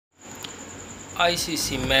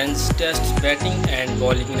ICC Men's Test Batting and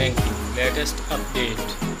Bowling Ranking latest update.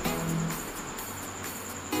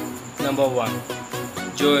 Number 1.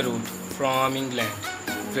 Joe Root from England,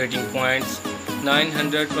 rating points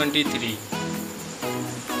 923.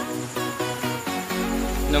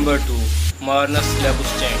 Number 2. Marnus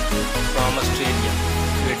Labuschagne from Australia,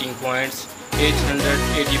 rating points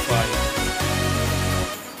 885.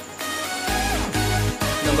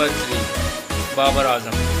 Number 3. Babar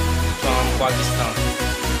Azam from Pakistan,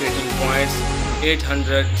 rating points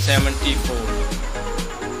 874.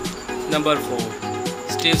 Number 4.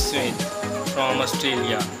 Steve Smith from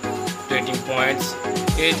Australia, rating points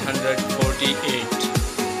 848.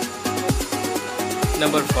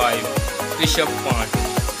 Number 5. Rishabh Pant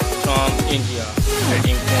from India,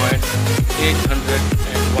 rating points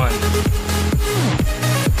 801.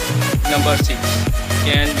 Number 6.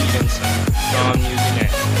 Ken Williamson from New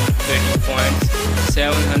Zealand, rating points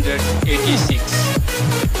 786.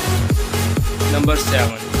 Number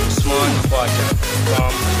 7. Usman Khawaja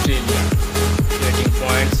from Australia, rating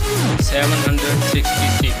points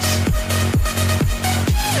 766.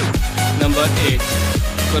 Number 8.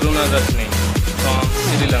 Karuna Ratne from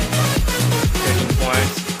Sri Lanka, rating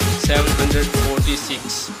points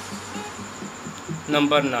 746.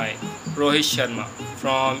 Number 9. Rohit Sharma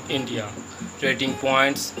from India, rating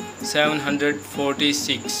points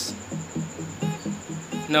 746.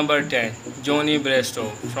 Number 10. Johnny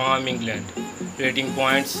Bairstow from England, rating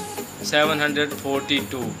points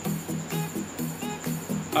 742.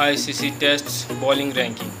 ICC Tests Bowling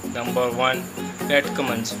Ranking. Number 1. Pat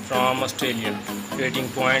Cummins from Australia, rating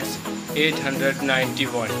points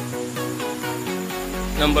 891.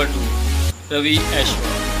 Number 2. Ravi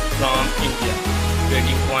Ashwin from India,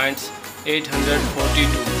 rating points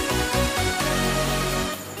 842.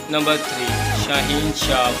 Number 3. Shaheen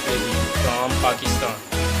Shah Afridi from Pakistan,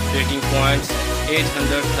 rating points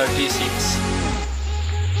 836.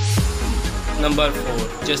 Number 4.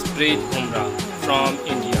 Jasprit Bumrah from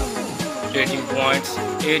India, rating points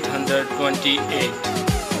 828.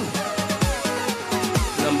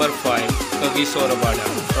 Number 5. Kagiso Rabada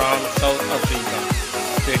from South Africa,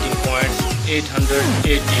 rating points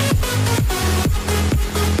 880.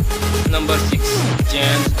 Number 6.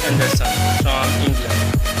 James Anderson from England,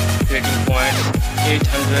 rating points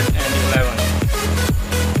 811.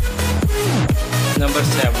 Number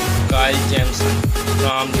 7. Kyle Jamieson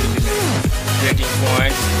from New Zealand, rating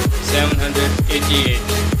points 788.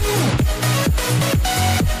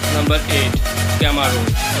 Number 8. Cameron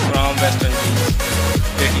from West Indies,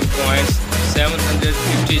 rating points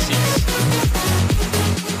 756.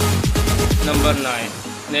 Number 9.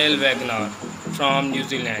 Neil Wagner from New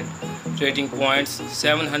Zealand, rating points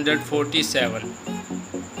 747.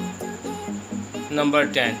 Number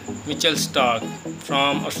 10. Mitchell Starc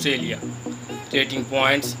from Australia, rating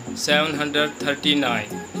points 739.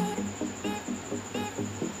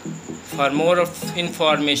 For more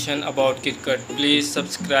information about cricket, please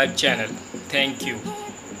subscribe channel. Thank you.